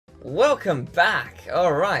Welcome back!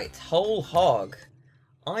 Alright, Whole Hog.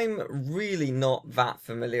 I'm really not that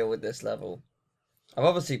familiar with this level. I've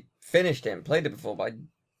obviously finished it and played it before, but I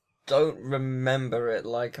don't remember it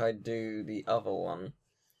like I do the other one.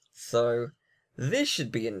 So, this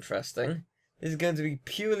should be interesting. This is going to be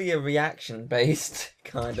purely a reaction-based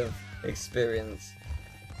kind of experience.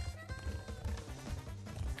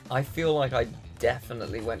 I feel like I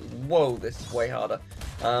definitely went... Whoa, this is way harder.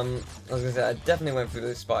 I was gonna say, I definitely went through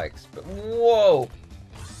those spikes, but whoa!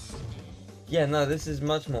 Yeah, no, this is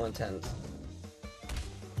much more intense.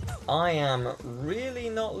 I am really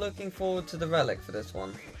not looking forward to the Relic for this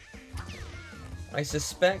one. I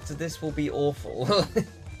suspect this will be awful,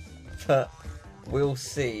 but we'll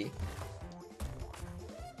see.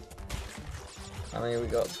 I mean, we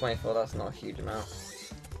got 24, that's not a huge amount.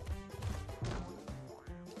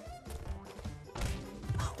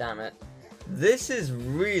 Damn it. This is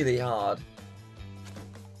really hard.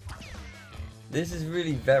 This is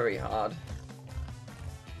really very hard.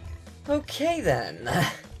 Okay then.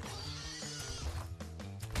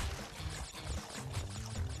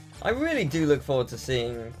 I really do look forward to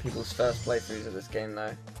seeing people's first playthroughs of this game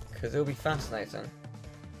though, because it'll be fascinating.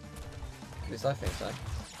 At least I think so.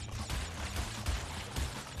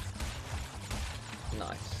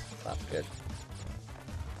 Nice. That's good.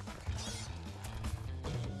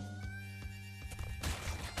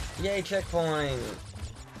 Yay, checkpoint!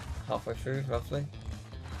 Halfway through, roughly.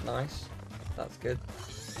 Nice. That's good.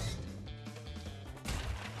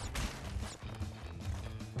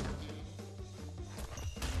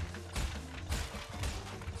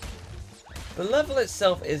 The level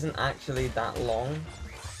itself isn't actually that long,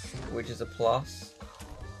 which is a plus.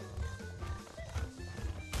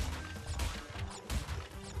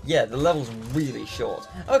 Yeah, the level's really short.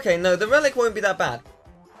 Okay, no, the Relic won't be that bad.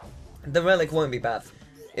 The Relic won't be bad.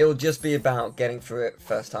 It'll just be about getting through it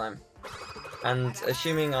first time. And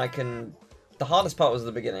assuming I can... The hardest part was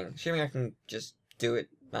the beginning. Assuming I can just do it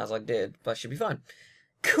as I did, that should be fine.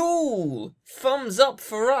 Cool! Thumbs up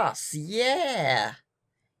for us! Yeah!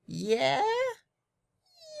 Yeah?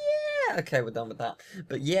 Yeah! Okay, we're done with that.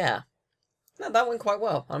 But yeah. No, that went quite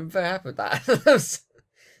well. I'm very happy with that. that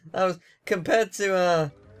was compared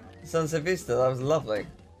to Sunset Vista, that was lovely.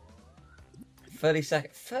 30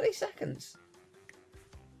 seconds. 30 seconds?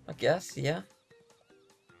 I guess, yeah.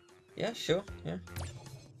 Yeah, sure, yeah.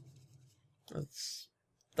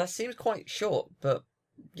 That seems quite short, but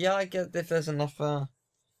yeah, I guess if there's enough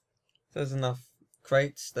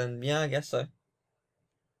crates, then yeah, I guess so.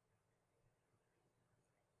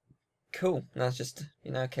 Cool. Now it's just,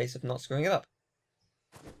 you know, a case of not screwing it up.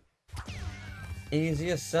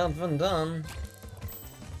 Easier said than done.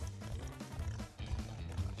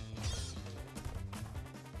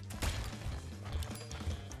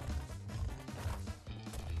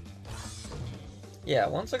 Yeah,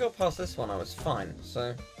 once I got past this one, I was fine,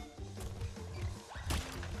 so...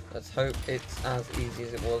 Let's hope it's as easy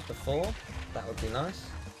as it was before. That would be nice.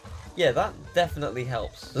 Yeah, that definitely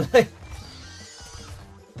helps.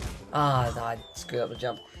 I screwed up the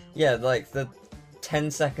jump. Yeah, like, the 10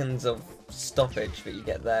 seconds of stoppage that you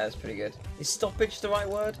get there is pretty good. Is stoppage the right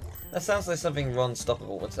word? That sounds like something Ron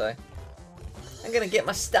Stoppable would say. I'm gonna get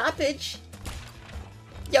my stoppage!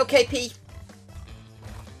 Yo, KP!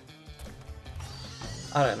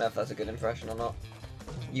 I don't know if that's a good impression or not.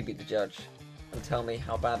 You be the judge. And tell me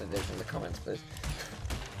how bad it is in the comments, please.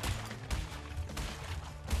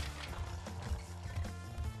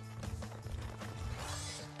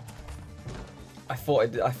 I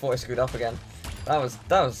thought I screwed up again. That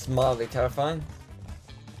was mildly terrifying.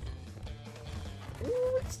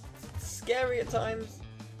 Ooh, it's scary at times.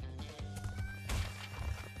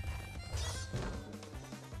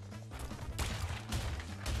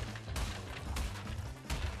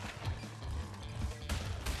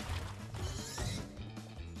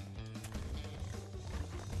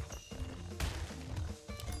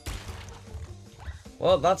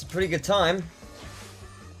 Well, that's a pretty good time.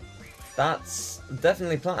 That's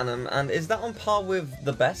definitely platinum, and is that on par with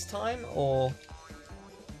the best time, or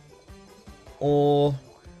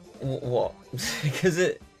what? Because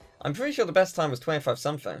I'm pretty sure the best time was 25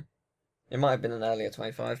 something. It might have been an earlier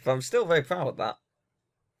 25, but I'm still very proud of that.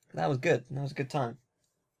 That was good. That was a good time.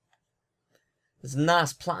 It's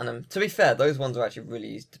nice platinum. To be fair, those ones are actually really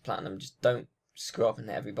easy to platinum. Just don't screw up in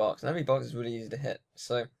every box, and every box is really easy to hit.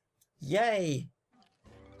 So, yay!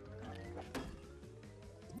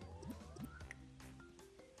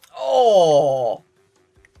 Oh!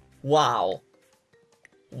 Wow.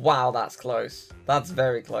 Wow, that's close. That's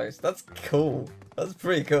very close. That's cool. That's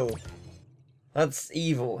pretty cool. That's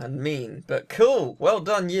evil and mean, but cool. Well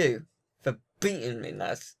done, you, for beating me.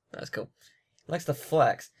 That's That's cool. He likes to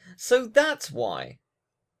flex. So that's why.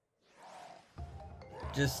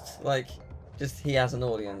 Just he has an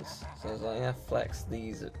audience. So I was like, yeah, flex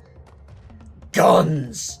these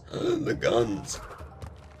guns. The guns.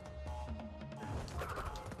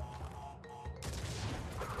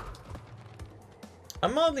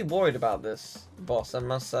 I'm mildly worried about this boss, I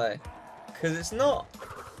must say, because it's not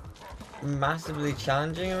massively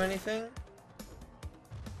challenging or anything,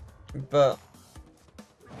 but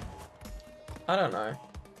I don't know.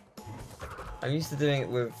 I'm used to doing it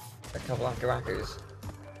with a couple of Akarakus,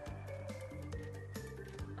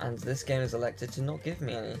 and this game has elected to not give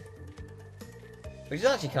me any, which is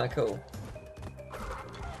actually kind of cool.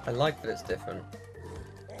 I like that it's different.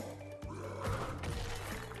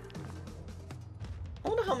 I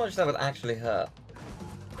wonder how much that would actually hurt.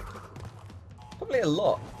 Probably a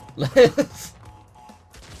lot.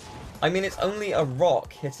 I mean, it's only a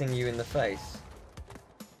rock hitting you in the face.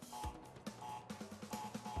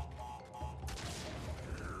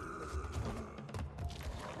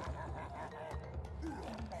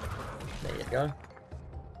 There you go.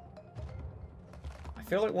 I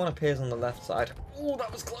feel like one appears on the left side. Oh,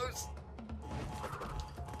 that was close!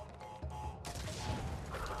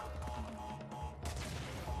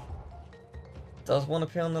 Does one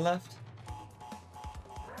appear on the left?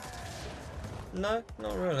 No,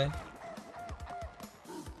 not really.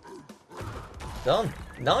 Done.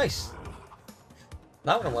 Nice!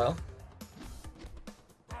 That went well.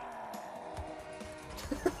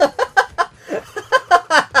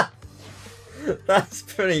 That's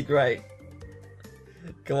pretty great.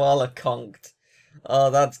 Koala conked. Oh,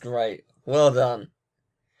 that's great. Well done.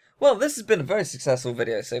 Well, this has been a very successful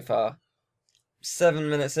video so far. 7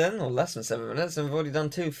 minutes in, or less than 7 minutes, and we've already done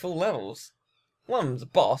 2 full levels. One's a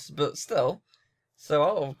boss, but still. So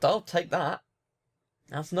I'll take that.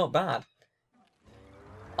 That's not bad.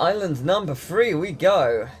 Island number 3, we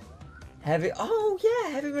go. Heavy. Oh yeah,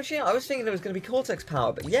 heavy machinery. I was thinking it was going to be Cortex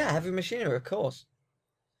power, but yeah, heavy machinery, of course.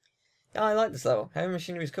 Yeah, I like this level. Heavy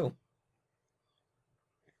machinery is cool.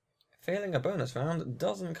 Failing a bonus round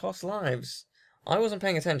doesn't cost lives. I wasn't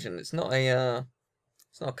paying attention. It's not a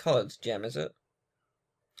coloured gem, is it?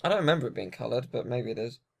 I don't remember it being coloured, but maybe it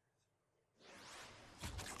is.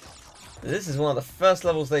 This is one of the first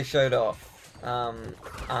levels they showed off,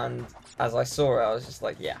 and as I saw it, I was just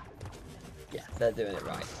like, yeah, they're doing it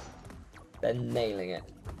right. They're nailing it.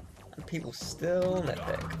 And people still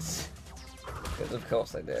nitpicked. Because of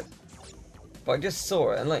course they did. But I just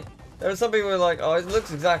saw it, and like, there were some people who were like, oh, it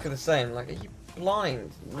looks exactly the same. Like, are you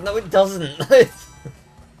blind? No, it doesn't.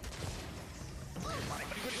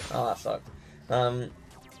 Oh, that sucked.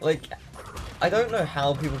 Like, I don't know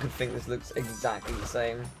how people could think this looks exactly the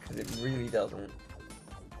same, because it really doesn't.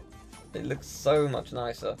 It looks so much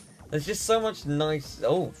nicer. There's just so much nice...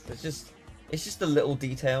 Oh, it's just the little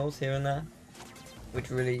details here and there, which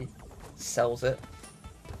really sells it.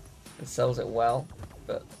 It sells it well,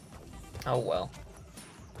 but oh well.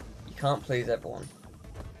 You can't please everyone.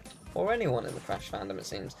 Or anyone in the Crash fandom, it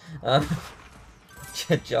seems.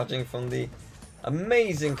 Judging from the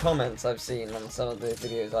amazing comments I've seen on some of the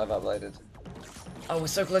videos I've uploaded. Oh, we're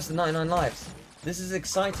so close to 99 lives. This is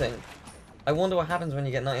exciting. I wonder what happens when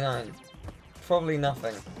you get 99. Probably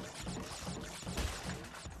nothing.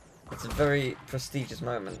 It's a very prestigious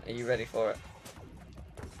moment. Are you ready for it?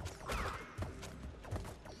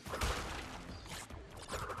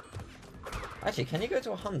 Actually, can you go to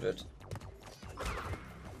 100?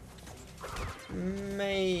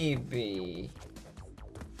 Maybe.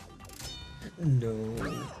 No.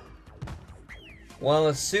 Well,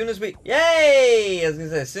 as soon as we... Yay! I was gonna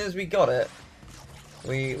say, as soon as we got it,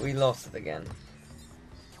 we lost it again.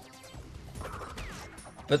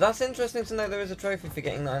 But that's interesting to know there is a trophy for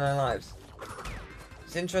getting 99 lives.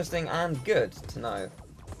 It's interesting and good to know,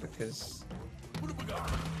 because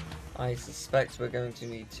I suspect we're going to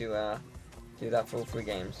need to do that for all 3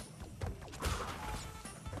 games.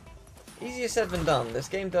 Easier said than done. This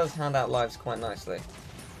game does hand out lives quite nicely.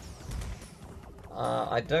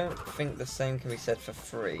 I don't think the same can be said for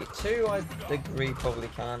 3. 2, I agree, probably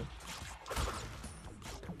can.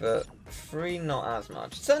 But 3, not as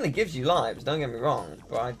much. It certainly gives you lives, don't get me wrong,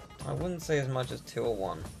 but I wouldn't say as much as 2 or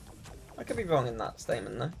 1. I could be wrong in that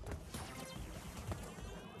statement, though.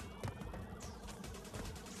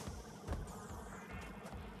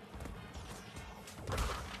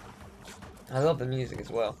 I love the music as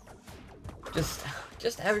well.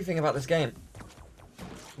 Just everything about this game.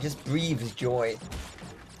 It just breathes joy.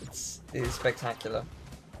 It is spectacular.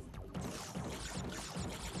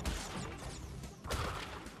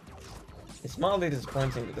 It's mildly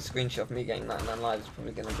disappointing that the screenshot of me getting 99 lives is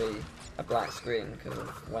probably going to be a black screen because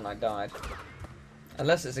of when I died.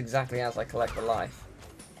 Unless it's exactly as I collect the life,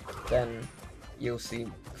 then you'll see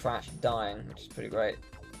Crash dying, which is pretty great.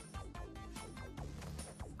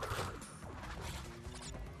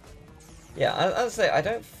 Yeah, I'll say I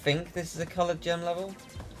don't think this is a coloured gem level,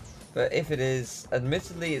 but if it is,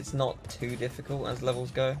 admittedly it's not too difficult as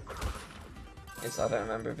levels go. I don't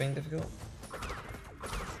remember it being difficult.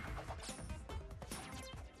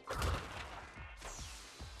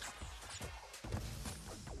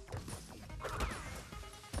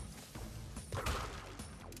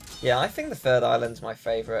 Yeah, I think the third island's my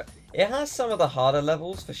favourite. It has some of the harder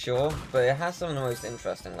levels for sure, but it has some of the most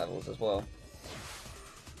interesting levels as well.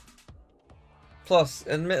 Plus,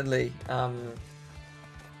 admittedly,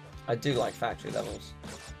 I do like factory levels.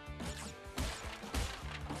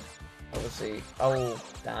 Obviously, oh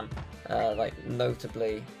damn, like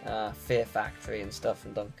notably Fear Factory and stuff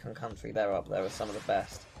from Donkey Kong Country, they're up there with some of the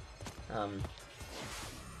best.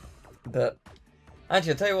 But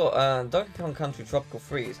actually, I'll tell you what, Donkey Kong Country Tropical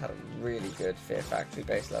Freeze had a really good Fear Factory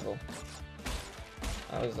base level.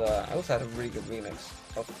 I also had a really good remix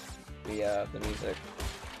of the music.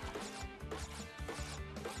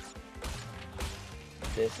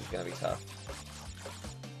 This is gonna be tough.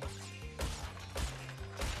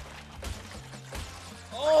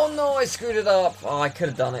 Oh no, I screwed it up! Oh, I could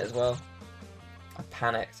have done it as well. I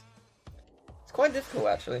panicked. It's quite difficult,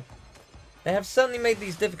 actually. They have certainly made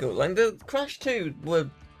these difficult. Like, the Crash 2 were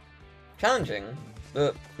challenging,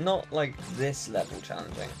 but not like this level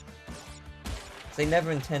challenging. They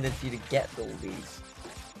never intended for you to get all these.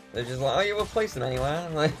 They're just like, oh, you will place them anywhere.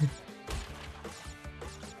 Like,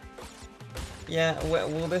 yeah,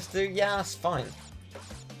 will this do? Yeah, that's fine.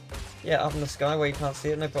 Yeah, up in the sky where you can't see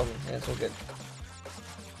it, no problem. Yeah, it's all good.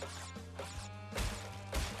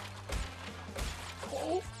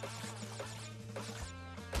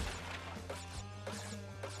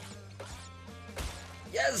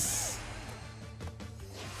 Yes!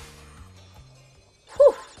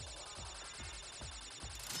 Whew.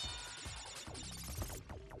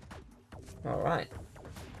 Alright.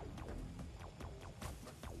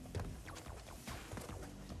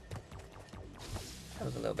 That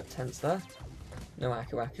was a little bit tense there. No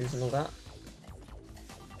Aku-Akus and all that.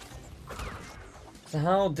 So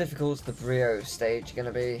how difficult is the Brio stage going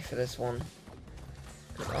to be for this one?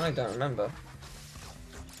 Because I don't remember.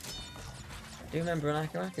 I do remember an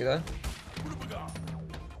Aku-Aku though.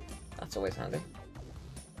 That's always handy.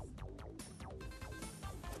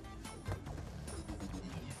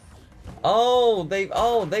 Oh,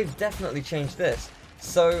 they've definitely changed this.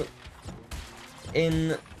 So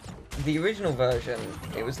in the original version,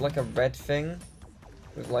 it was like a red thing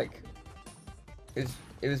with like it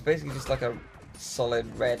was basically just like a solid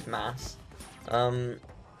red mass. And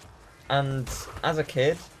as a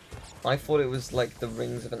kid, I thought it was like the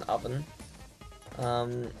rings of an oven.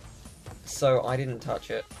 So I didn't touch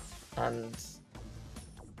it, and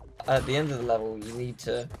at the end of the level you need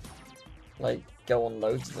to like go on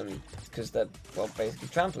loads of them because they're, well, basically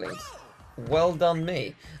trampolines. Well done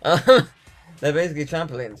me. They're basically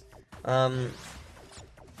trampolines.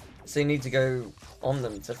 So you need to go on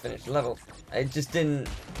them to finish the level. I just didn't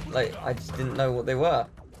know what they were,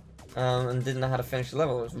 and didn't know how to finish the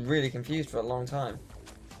level. I was really confused for a long time,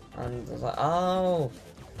 and I was like, oh.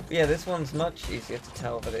 But yeah, this one's much easier to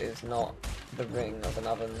tell that it is not the ring of an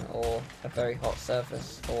oven or a very hot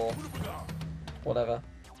surface or whatever.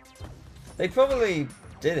 They probably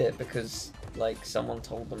did it because like someone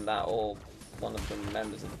told them that, or one of the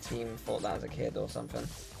members of the team thought that as a kid or something.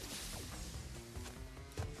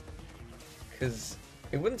 Because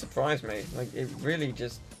it wouldn't surprise me. Like, it really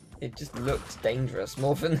just looked dangerous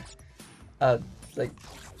more than a like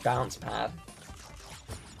bounce pad.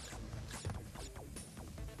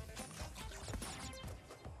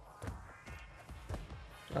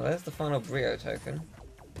 Now there's the final Brio token.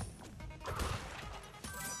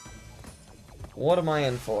 What am I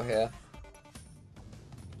in for here?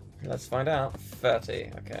 Let's find out.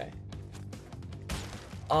 30, okay.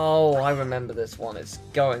 Oh, I remember this one. It's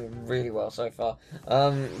going really well so far.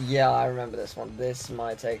 Yeah, I remember this one. This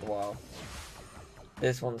might take a while.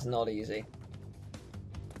 This one's not easy.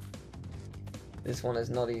 This one is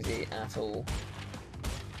not easy at all.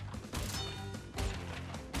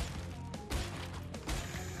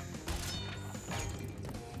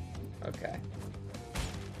 Okay.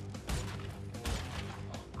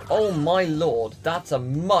 Oh my lord, that's a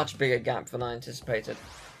much bigger gap than I anticipated.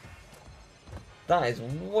 That is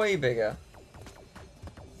way bigger.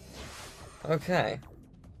 Okay.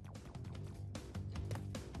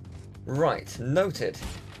 Right, noted.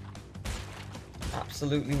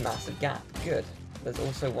 Absolutely massive gap. Good. There's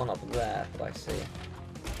also one up there that I see.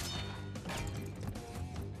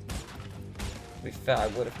 To be fair, I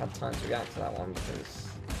would have had time to react to that one because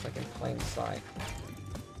it's like in plain sight.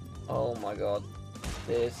 Oh my god.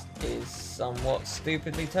 This is somewhat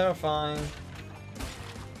stupidly terrifying.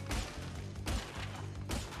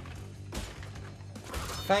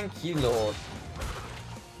 Thank you, Lord.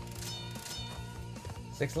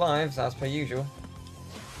 6 lives, as per usual.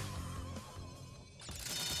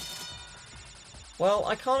 Well,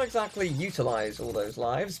 I can't exactly utilize all those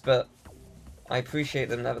lives, but I appreciate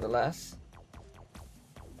them nevertheless.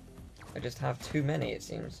 I just have too many, it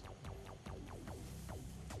seems.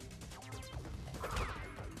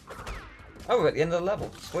 Oh, we're at the end of the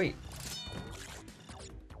level. Sweet.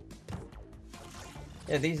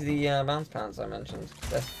 Yeah, these are the bounce pants I mentioned.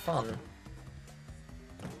 They're fun.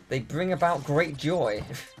 They bring about great joy.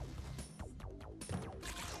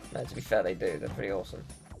 No, to be fair, they do. They're pretty awesome.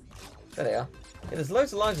 There they are. Yeah, there's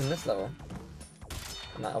loads of lives in this level.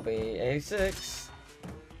 And that'll be 86.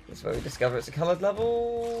 This is where we discover it's a coloured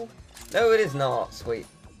level. No, it is not. Sweet.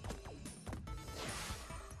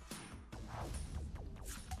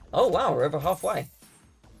 Oh, wow, we're over halfway.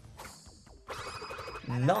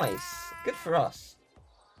 Nice. Good for us.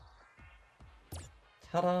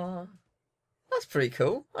 Ta-da. That's pretty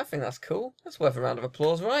cool. I think that's cool. That's worth a round of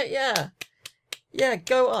applause, right? Yeah. Yeah,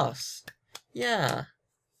 go us. Yeah.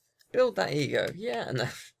 Build that ego. Yeah. No.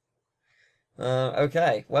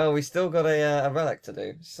 Okay. Well, we still got a relic to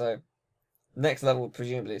do. So, next level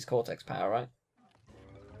presumably is Cortex power, right?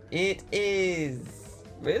 It is.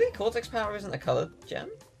 Really? Cortex power isn't a coloured gem?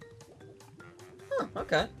 Huh,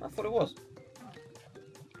 okay. I thought it was.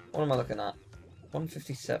 What am I looking at?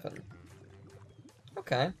 157.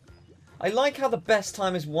 Okay. I like how the best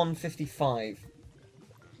time is 155.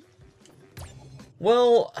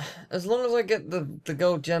 Well, as long as I get the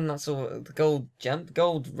gold gem, that's all. The gold gem,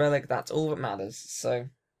 gold relic, that's all that matters. So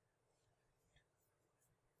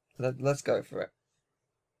let's go for it.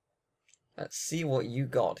 Let's see what you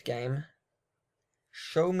got, game.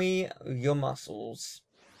 Show me your muscles.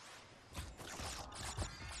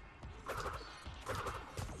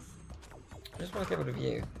 I just want to get rid of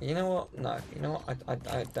you. You know what? No. You know what?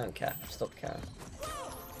 I don't care. Stop caring.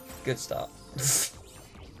 Good start.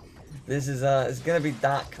 This is it's gonna be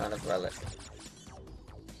that kind of relic.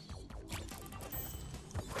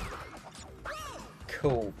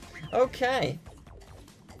 Cool. Okay.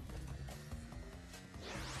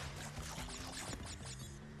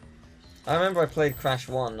 I remember I played Crash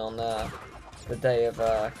 1 on the day of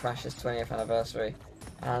Crash's 20th anniversary,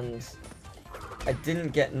 and I didn't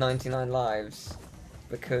get 99 lives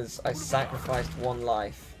because I sacrificed 1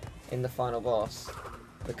 life in the final boss,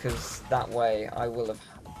 because that way I will have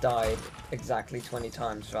died exactly 20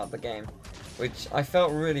 times throughout the game, which I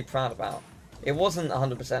felt really proud about. It wasn't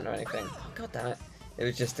 100% or anything. Oh, god damn it. It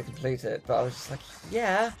was just to complete it, but I was just like,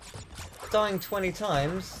 yeah, dying 20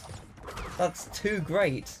 times, that's too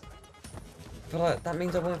great. But that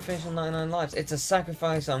means I won't finish on 99 lives. It's a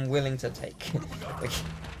sacrifice I'm willing to take. Like,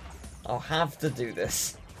 I'll have to do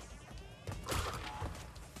this.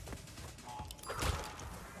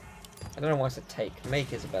 I don't know why I said take.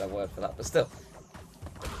 Make is a better word for that, but still.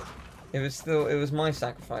 It was my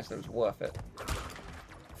sacrifice and it was worth it.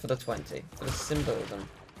 For the 20. For the symbolism.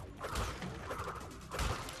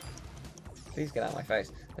 Please get out of my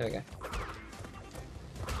face. There we go.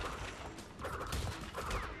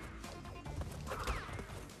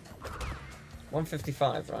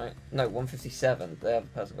 $155, right? No, 157. The other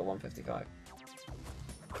person got 155.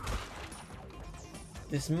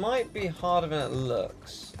 This might be harder than it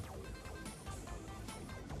looks.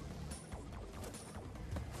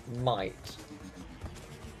 Might.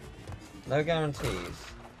 No guarantees.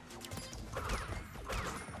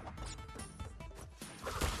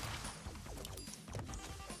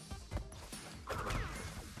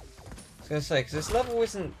 I was gonna say, because this level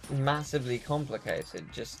isn't massively complicated,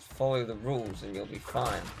 just follow the rules and you'll be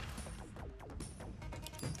fine.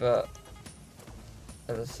 But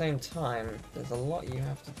at the same time, there's a lot you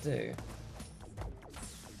have to do.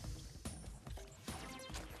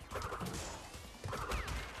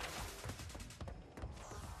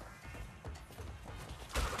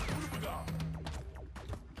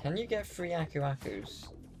 Can you get free Aku Akus?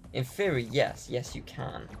 In theory, yes. Yes, you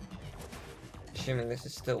can. Assuming this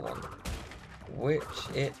is still one. Which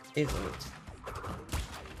it isn't.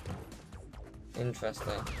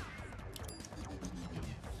 Interesting.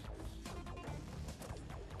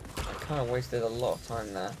 I kind of wasted a lot of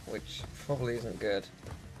time there, which probably isn't good.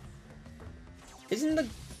 Isn't the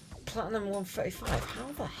Platinum 135?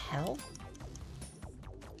 How the hell?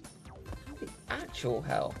 How the actual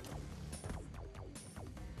hell?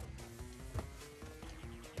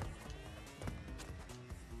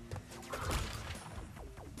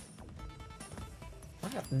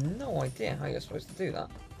 I have no idea how you're supposed to do that.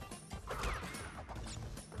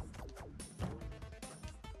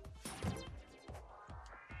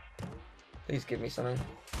 Please give me something.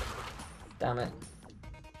 Damn it.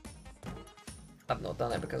 I've not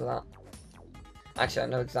done it because of that. Actually, I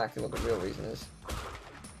know exactly what the real reason is.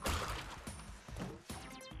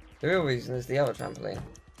 The real reason is the other trampoline.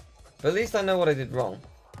 But at least I know what I did wrong.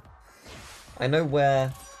 I know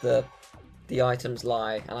where the items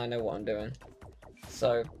lie, and I know what I'm doing.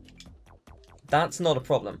 So, that's not a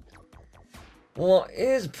problem. What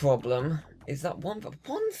is a problem is that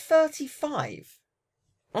 135?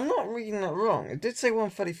 I'm not reading that wrong. It did say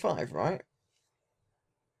 135, right?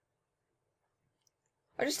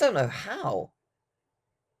 I just don't know how.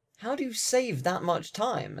 How do you save that much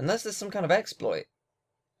time? Unless there's some kind of exploit.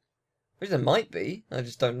 Which there might be, I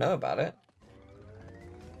just don't know about it.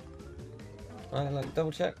 Like,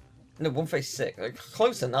 double check. No, 136. Like,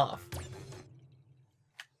 close enough.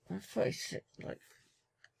 136. Like,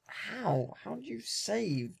 how? How do you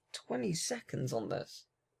save 20 seconds on this?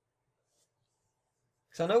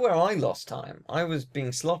 Because I know where I lost time. I was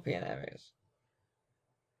being sloppy in areas.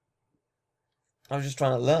 I was just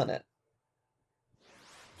trying to learn it.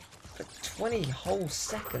 But 20 whole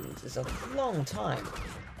seconds is a long time.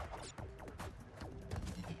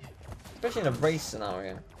 Especially in a race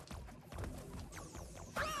scenario.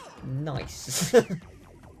 Nice.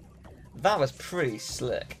 That was pretty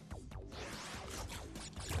slick.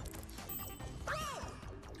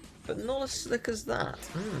 But not as slick as that.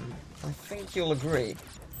 I think you'll agree.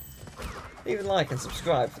 Leave a like and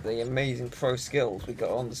subscribe for the amazing pro skills we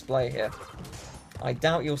got on display here. I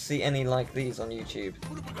doubt you'll see any like these on YouTube.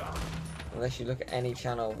 Unless you look at any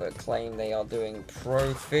channel that claim they are doing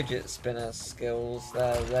pro fidget spinner skills.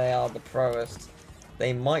 They are the proest.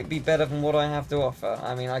 They might be better than what I have to offer.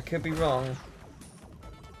 I mean, I could be wrong.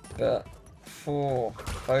 But for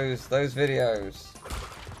those videos,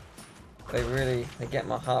 they get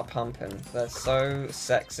my heart pumping. They're so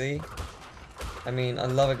sexy. I mean, I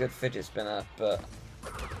love a good fidget spinner, but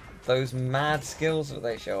those mad skills that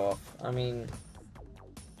they show off, I mean,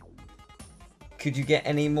 could you get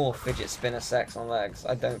any more fidget spinner sex on legs?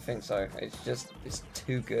 I don't think so. It's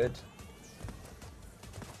too good.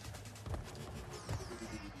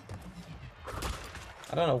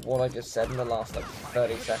 I don't know what I just said in the last like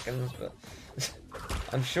 30 seconds, but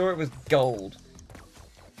I'm sure it was gold.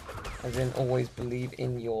 As in, always believe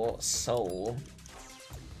in your soul.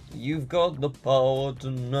 You've got the power to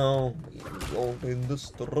know you're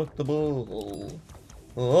indestructible.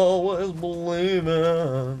 Always believe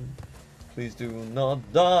in. Please do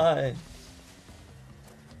not die.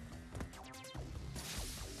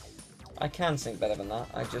 I can sing better than that,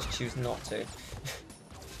 I just choose not to.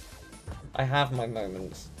 I have my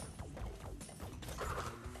moments.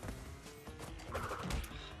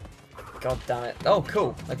 God damn it. Oh,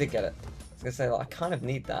 cool. I did get it. I was gonna say, like, I kind of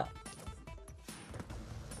need that.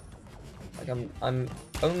 Like, I'm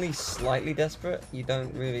only slightly desperate. You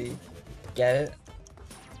don't really get it.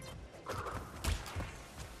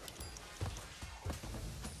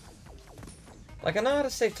 Like, I know how to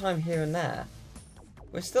save time here and there.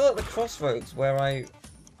 We're still at the crossroads where I'm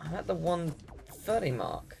at the 130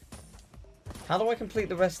 mark. How do I complete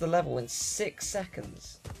the rest of the level in 6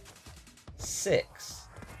 seconds? 6.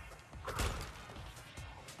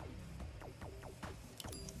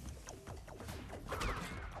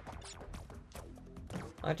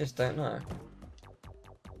 I just don't know.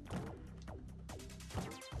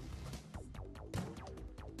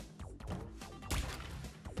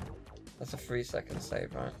 That's a 3-second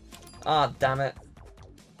save, right? Ah, damn it.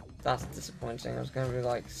 That's disappointing. I was going to be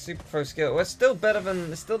like, super pro skill. Well, it's still better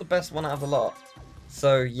than, it's still the best one out of the lot.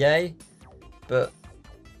 So, yay. But,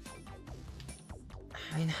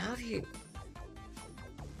 I mean, how do you...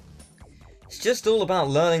 It's just all about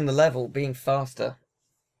learning the level, being faster.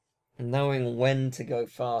 Knowing when to go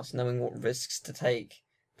fast, knowing what risks to take.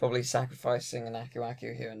 Probably sacrificing an Aku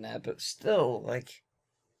here and there, but still, like,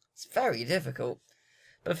 it's very difficult.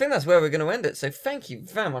 But I think that's where we're going to end it, so thank you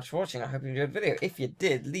very much for watching. I hope you enjoyed the video. If you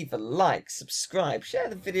did, leave a like, subscribe, share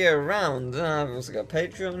the video around. I've also got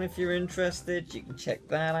Patreon if you're interested. You can check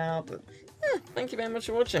that out. But yeah, thank you very much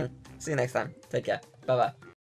for watching. See you next time. Take care. Bye-bye.